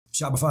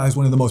Shopify is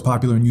one of the most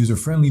popular and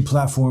user-friendly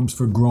platforms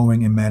for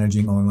growing and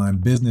managing online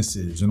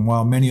businesses. And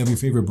while many of your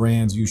favorite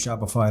brands use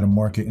Shopify to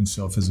market and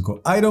sell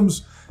physical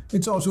items,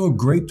 it's also a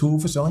great tool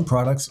for selling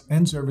products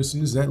and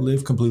services that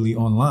live completely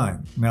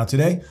online. Now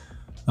today,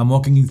 I'm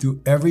walking you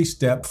through every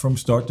step from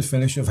start to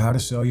finish of how to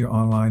sell your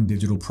online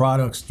digital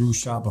products through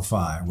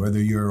Shopify. Whether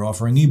you're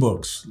offering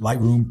ebooks,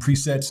 Lightroom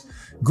presets,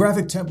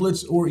 graphic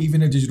templates, or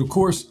even a digital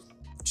course,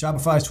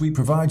 Shopify Suite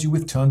provides you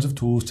with tons of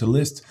tools to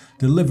list,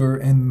 deliver,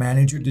 and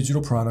manage your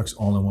digital products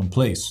all in one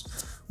place.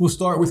 We'll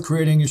start with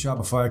creating your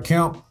Shopify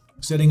account,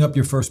 setting up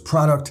your first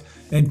product,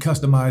 and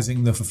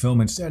customizing the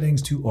fulfillment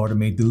settings to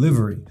automate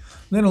delivery.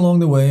 Then along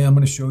the way, I'm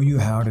going to show you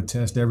how to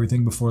test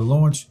everything before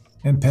launch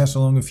and pass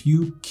along a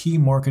few key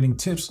marketing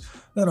tips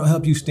that'll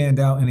help you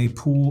stand out in a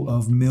pool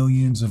of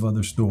millions of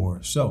other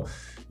stores. So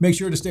make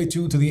sure to stay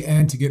tuned to the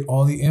end to get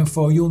all the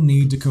info you'll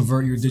need to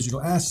convert your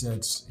digital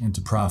assets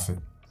into profit.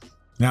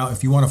 Now,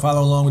 if you want to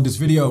follow along with this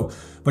video,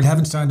 but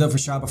haven't signed up for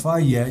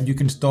Shopify yet, you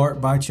can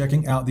start by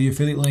checking out the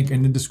affiliate link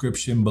in the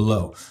description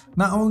below.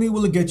 Not only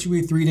will it get you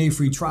a 3-day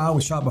free trial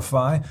with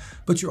Shopify,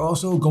 but you're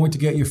also going to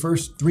get your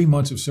first 3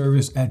 months of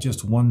service at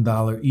just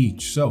 $1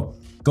 each. So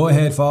go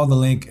ahead, follow the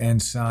link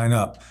and sign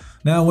up.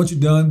 Now, once you're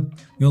done,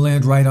 you'll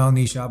land right on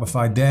the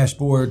Shopify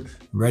dashboard,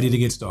 ready to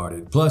get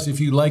started. Plus, if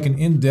you'd like an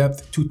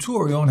in-depth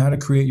tutorial on how to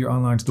create your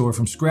online store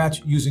from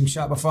scratch using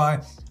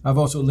Shopify, I've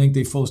also linked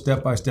a full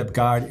step-by-step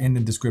guide in the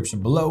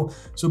description below,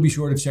 so be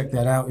sure to check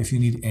that out if you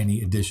need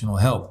any additional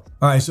help.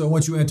 All right, so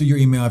once you enter your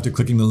email after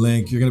clicking the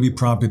link, you're going to be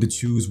prompted to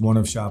choose one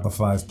of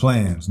Shopify's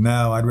plans.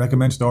 Now, I'd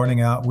recommend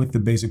starting out with the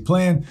basic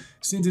plan,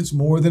 since it's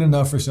more than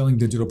enough for selling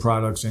digital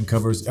products and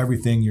covers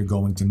everything you're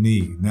going to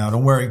need. Now,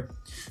 don't worry.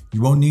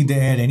 You won't need to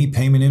add any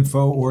payment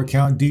info or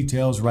account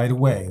details right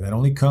away. That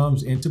only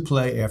comes into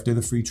play after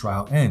the free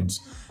trial ends.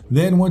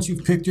 Then once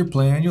you've picked your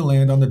plan, you'll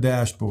land on the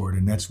dashboard,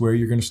 and that's where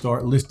you're going to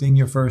start listing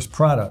your first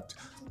product.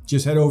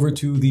 Just head over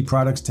to the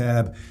Products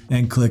tab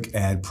and click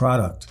Add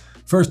Product.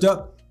 First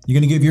up, you're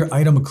going to give your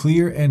item a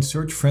clear and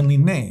search-friendly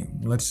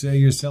name. Let's say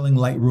you're selling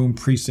Lightroom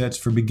presets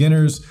for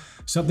beginners.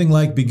 Something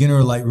like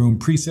Beginner Lightroom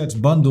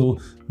Presets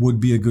Bundle would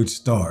be a good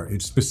start.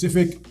 It's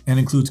specific and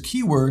includes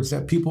keywords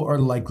that people are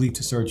likely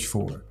to search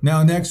for.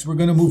 Now, next, we're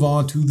going to move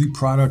on to the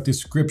product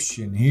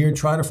description. Here,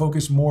 try to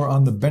focus more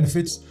on the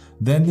benefits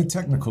than the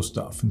technical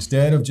stuff.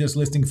 Instead of just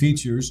listing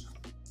features,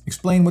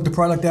 explain what the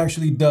product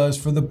actually does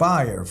for the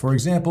buyer. For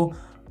example,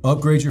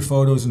 upgrade your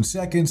photos in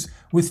seconds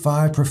with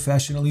 5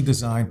 professionally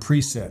designed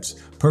presets,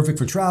 perfect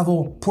for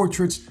travel,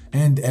 portraits,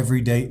 and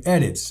everyday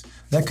edits.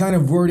 That kind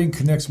of wording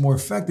connects more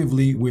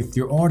effectively with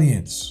your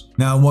audience.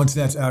 Now, once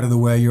that's out of the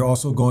way, you're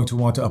also going to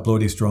want to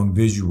upload a strong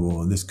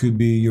visual. This could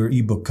be your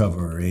ebook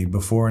cover, a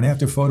before and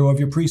after photo of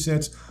your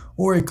presets,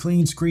 or a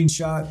clean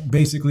screenshot,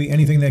 basically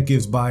anything that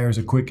gives buyers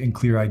a quick and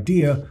clear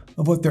idea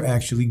of what they're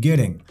actually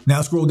getting.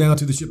 Now scroll down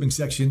to the shipping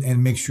section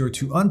and make sure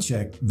to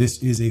uncheck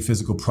this is a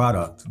physical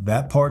product.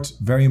 That part's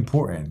very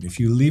important. If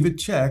you leave it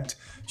checked,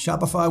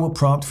 Shopify will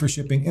prompt for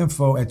shipping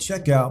info at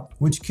checkout,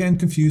 which can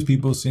confuse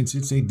people since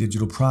it's a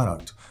digital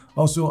product.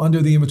 Also,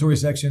 under the inventory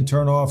section,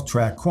 turn off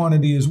track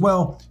quantity as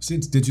well,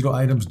 since digital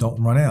items don't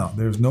run out.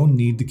 There's no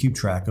need to keep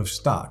track of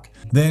stock.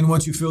 Then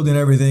once you've filled in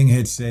everything,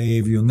 hit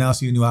save. You'll now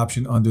see a new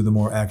option under the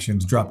More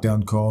Actions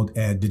dropdown called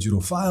Add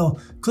Digital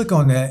File. Click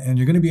on that and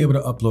you're going to be able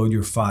to upload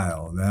your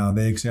file. Now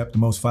they accept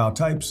most file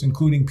types,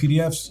 including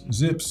PDFs,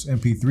 zips,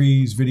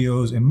 MP3s,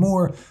 videos, and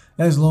more,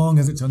 as long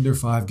as it's under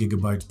 5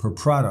 gigabytes per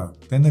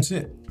product. Then that's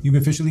it. You've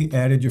officially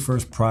added your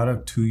first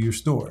product to your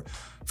store.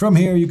 From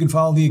here, you can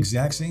follow the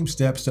exact same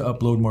steps to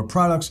upload more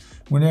products.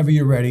 Whenever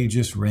you're ready,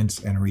 just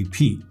rinse and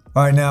repeat.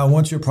 All right, now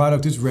once your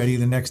product is ready,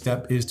 the next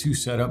step is to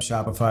set up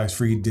Shopify's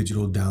free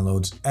digital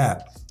downloads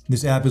app.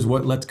 This app is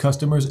what lets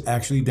customers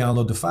actually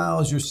download the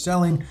files you're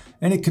selling,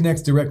 and it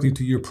connects directly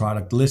to your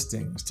product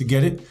listings. To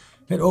get it,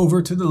 head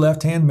over to the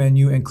left-hand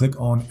menu and click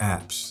on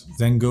Apps.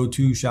 Then go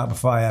to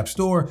Shopify App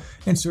Store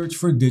and search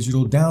for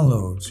digital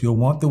downloads. You'll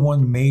want the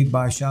one made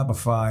by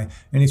Shopify,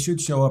 and it should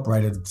show up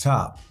right at the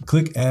top.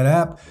 Click Add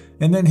App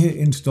and then hit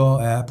Install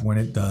App when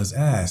it does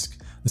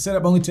ask. The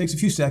setup only takes a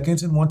few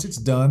seconds, and once it's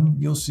done,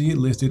 you'll see it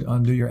listed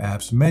under your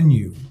app's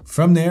menu.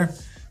 From there,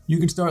 you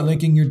can start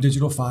linking your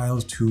digital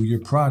files to your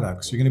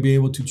products. You're going to be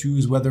able to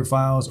choose whether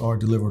files are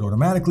delivered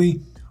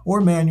automatically or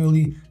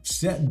manually,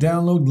 set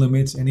download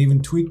limits, and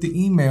even tweak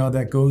the email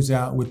that goes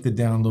out with the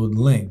download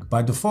link.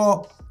 By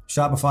default,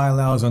 Shopify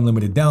allows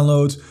unlimited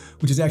downloads,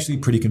 which is actually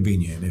pretty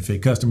convenient. If a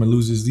customer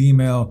loses the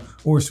email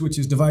or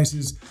switches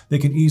devices, they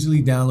can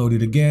easily download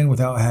it again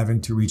without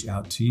having to reach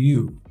out to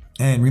you.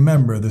 And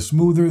remember, the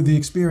smoother the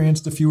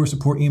experience, the fewer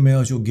support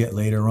emails you'll get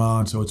later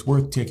on, so it's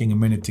worth taking a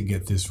minute to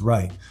get this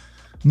right.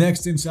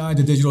 Next, inside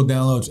the Digital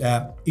Downloads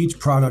app, each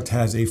product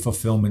has a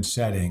fulfillment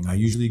setting. I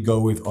usually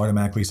go with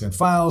automatically sent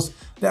files.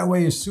 That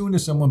way, as soon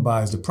as someone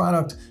buys the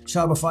product,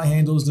 Shopify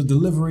handles the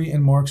delivery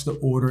and marks the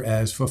order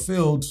as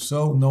fulfilled,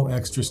 so no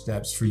extra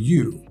steps for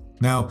you.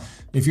 Now,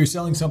 if you're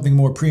selling something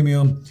more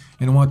premium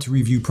and want to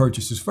review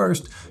purchases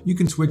first, you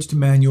can switch to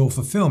manual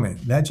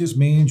fulfillment. That just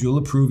means you'll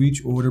approve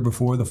each order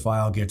before the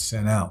file gets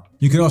sent out.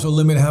 You can also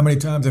limit how many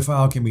times a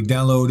file can be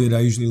downloaded. I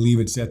usually leave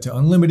it set to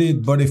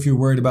unlimited, but if you're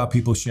worried about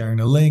people sharing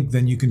the link,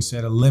 then you can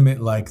set a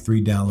limit like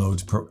 3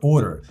 downloads per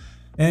order.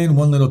 And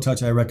one little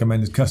touch I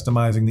recommend is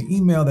customizing the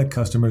email that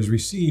customers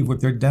receive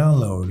with their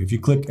download. If you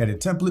click Edit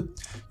Template,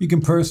 you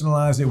can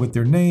personalize it with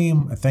their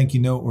name, a thank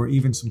you note, or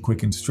even some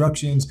quick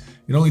instructions.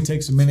 It only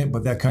takes a minute,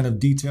 but that kind of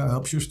detail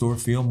helps your store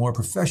feel more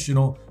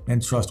professional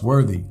and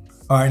trustworthy.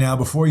 All right, now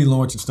before you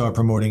launch and start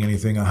promoting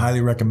anything, I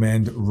highly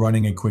recommend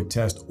running a quick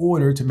test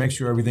order to make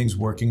sure everything's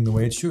working the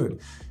way it should.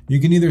 You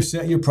can either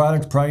set your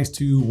product price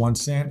to 1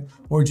 cent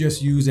or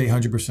just use a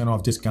 100%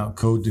 off discount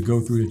code to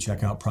go through the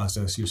checkout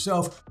process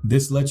yourself.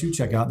 This lets you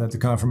check out that the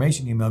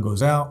confirmation email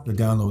goes out, the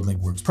download link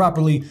works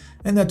properly,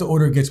 and that the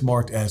order gets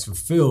marked as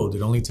fulfilled.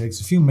 It only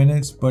takes a few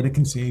minutes, but it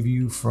can save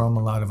you from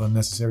a lot of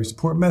unnecessary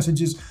support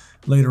messages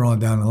later on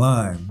down the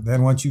line.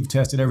 Then once you've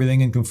tested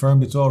everything and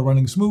confirmed it's all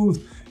running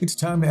smooth, it's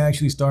time to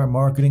actually start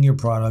marketing your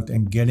product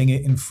and getting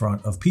it in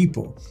front of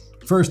people.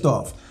 First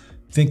off,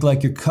 think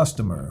like your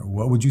customer.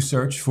 What would you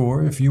search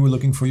for if you were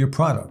looking for your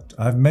product?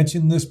 I've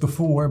mentioned this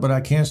before, but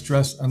I can't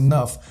stress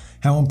enough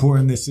how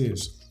important this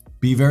is.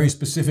 Be very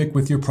specific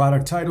with your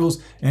product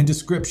titles and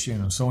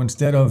description. So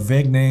instead of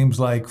vague names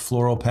like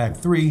Floral Pack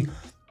 3,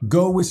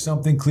 go with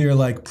something clear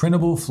like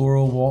Printable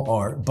Floral Wall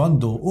Art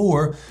Bundle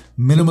or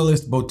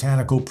Minimalist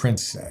Botanical Print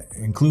Set.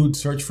 Include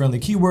search-friendly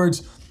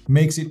keywords,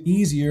 makes it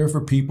easier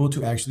for people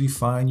to actually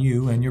find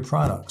you and your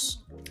products.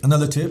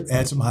 Another tip,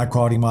 add some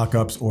high-quality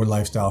mock-ups or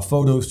lifestyle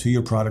photos to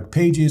your product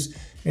pages.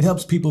 It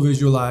helps people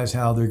visualize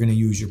how they're going to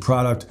use your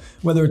product,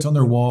 whether it's on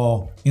their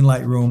wall, in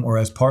Lightroom, or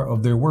as part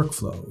of their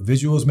workflow.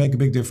 Visuals make a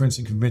big difference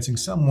in convincing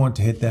someone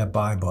to hit that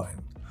buy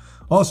button.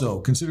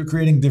 Also, consider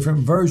creating different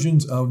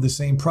versions of the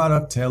same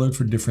product tailored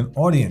for different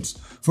audience.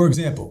 For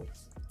example,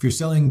 if you're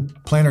selling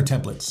planner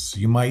templates,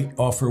 you might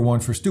offer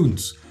one for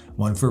students,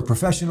 one for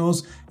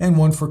professionals, and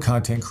one for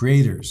content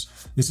creators.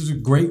 This is a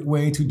great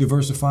way to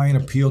diversify and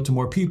appeal to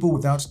more people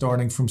without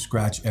starting from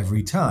scratch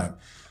every time.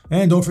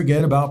 And don't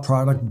forget about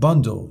product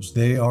bundles.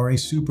 They are a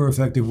super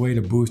effective way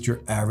to boost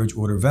your average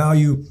order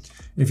value.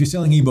 If you're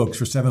selling ebooks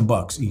for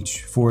 $7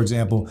 each, for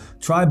example,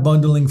 try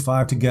bundling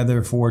 5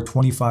 together for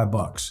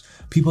 $25.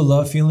 People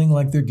love feeling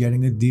like they're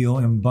getting a deal,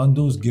 and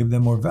bundles give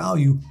them more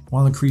value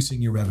while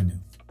increasing your revenue.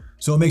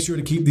 So make sure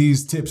to keep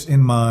these tips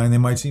in mind. They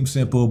might seem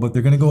simple, but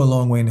they're going to go a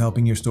long way in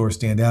helping your store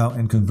stand out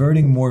and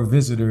converting more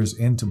visitors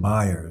into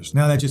buyers.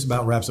 Now that just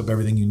about wraps up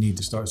everything you need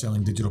to start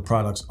selling digital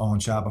products on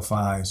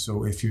Shopify.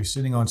 So if you're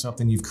sitting on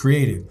something you've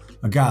created,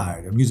 a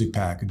guide, a music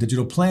pack, a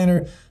digital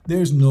planner,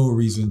 there's no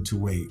reason to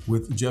wait.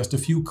 With just a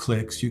few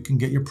clicks, you can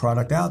get your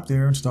product out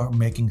there and start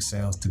making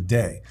sales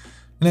today.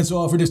 And that's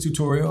all for this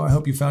tutorial. I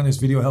hope you found this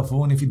video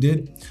helpful, and if you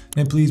did,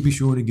 then please be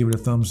sure to give it a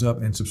thumbs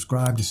up and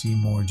subscribe to see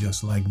more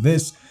just like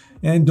this.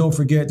 And don't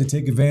forget to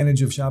take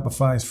advantage of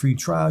Shopify's free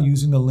trial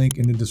using the link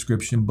in the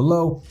description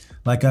below.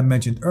 Like I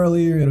mentioned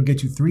earlier, it'll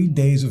get you 3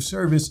 days of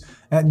service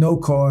at no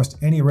cost,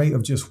 any rate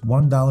of just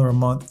 $1 a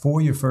month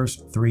for your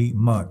first 3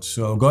 months.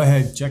 So go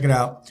ahead, check it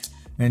out,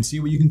 and see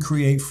what you can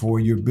create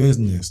for your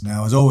business.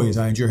 Now, as always,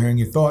 I enjoy hearing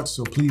your thoughts,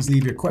 so please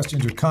leave your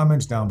questions or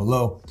comments down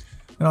below,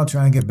 and I'll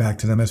try and get back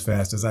to them as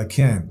fast as I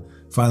can.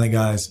 Finally,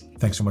 guys,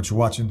 thanks so much for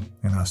watching,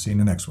 and I'll see you in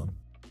the next one.